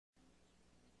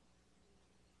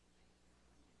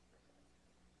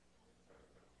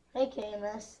Hey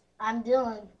KMS, I'm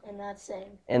Dylan, and that's Sam.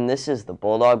 And this is the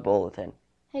Bulldog Bulletin.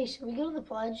 Hey, should we go to the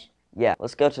pledge? Yeah,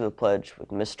 let's go to the pledge with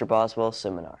Mr. Boswell's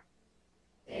seminar.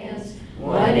 Stands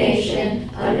one nation,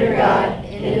 under God,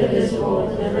 indivisible,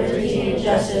 with liberty and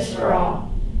justice for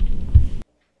all.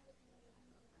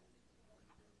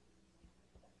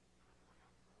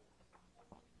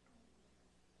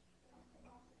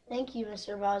 Thank you,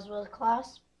 Mr. Boswell.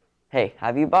 Class? Hey,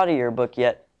 have you bought a yearbook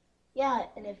yet? Yeah,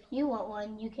 and if you want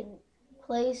one, you can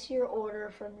place your order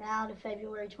from now to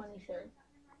February 23rd.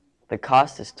 The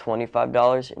cost is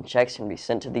 $25 and checks can be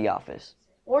sent to the office.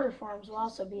 Order forms will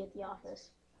also be at the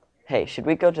office. Hey, should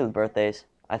we go to the birthdays?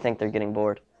 I think they're getting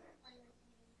bored.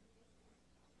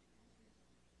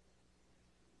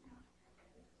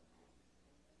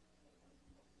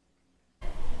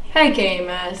 Hey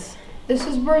KMS, this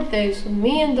is birthdays with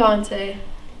me and Dante.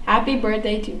 Happy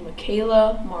birthday to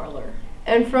Michaela Marler.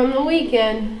 And from the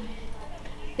weekend,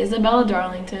 Isabella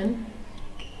Darlington.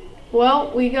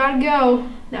 Well, we gotta go.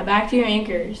 Now back to your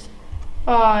anchors.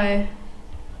 Bye.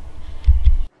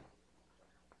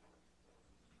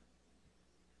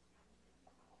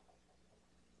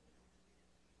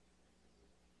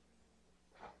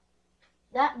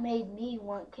 That made me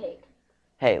want cake.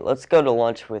 Hey, let's go to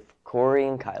lunch with Corey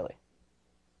and Kylie.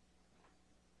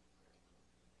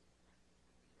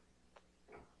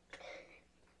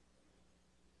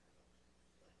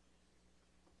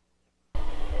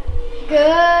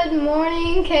 Good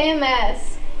morning,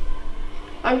 KMS.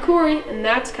 I'm Corey, and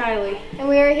that's Kylie. And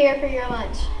we are here for your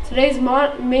lunch. Today's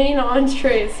main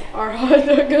entrees are hot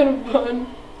dog on a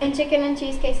bun. And chicken and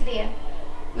cheese quesadilla.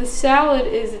 The salad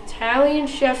is Italian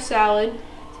chef salad.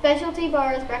 Specialty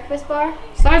bar is breakfast bar.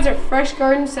 Sides are fresh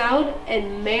garden salad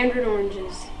and mandarin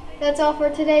oranges. That's all for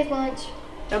today's lunch.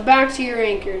 Now back to your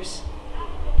anchors.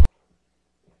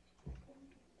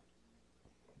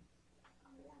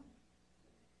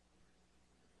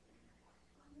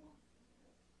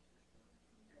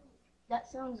 That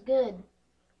sounds good.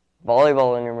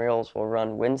 Volleyball intramurals will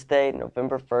run Wednesday,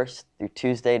 November 1st through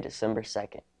Tuesday, December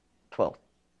 2nd, 12th.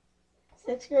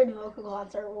 6th grade vocal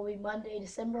concert will be Monday,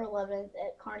 December 11th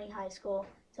at Kearney High School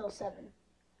till 7.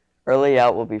 Early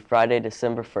out will be Friday,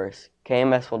 December 1st.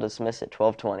 KMS will dismiss at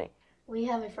 12:20. We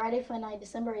have a Friday fun night,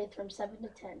 December 8th from 7 to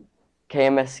 10.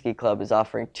 KMS Ski Club is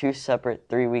offering 2 separate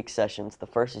 3-week sessions. The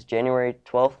first is January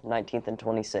 12th, 19th, and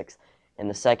 26th, and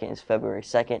the second is February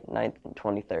 2nd, 9th, and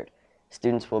 23rd.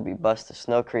 Students will be bused to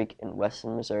Snow Creek in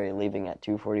western Missouri, leaving at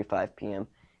 2:45 p.m.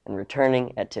 and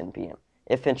returning at 10 p.m.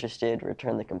 If interested,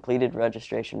 return the completed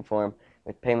registration form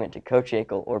with payment to Coach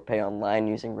Yackel or pay online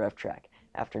using RevTrack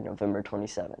after November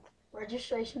 27th.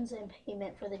 Registrations and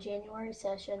payment for the January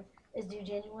session is due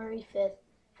January 5th.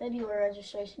 February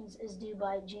registrations is due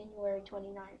by January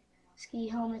 29th. Ski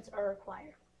helmets are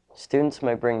required. Students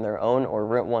may bring their own or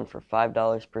rent one for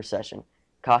 $5 per session.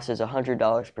 Cost is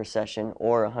 $100 per session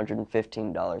or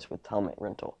 $115 with helmet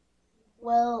rental.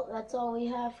 Well, that's all we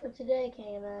have for today,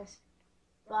 KMS.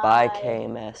 Bye,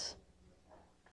 KMS.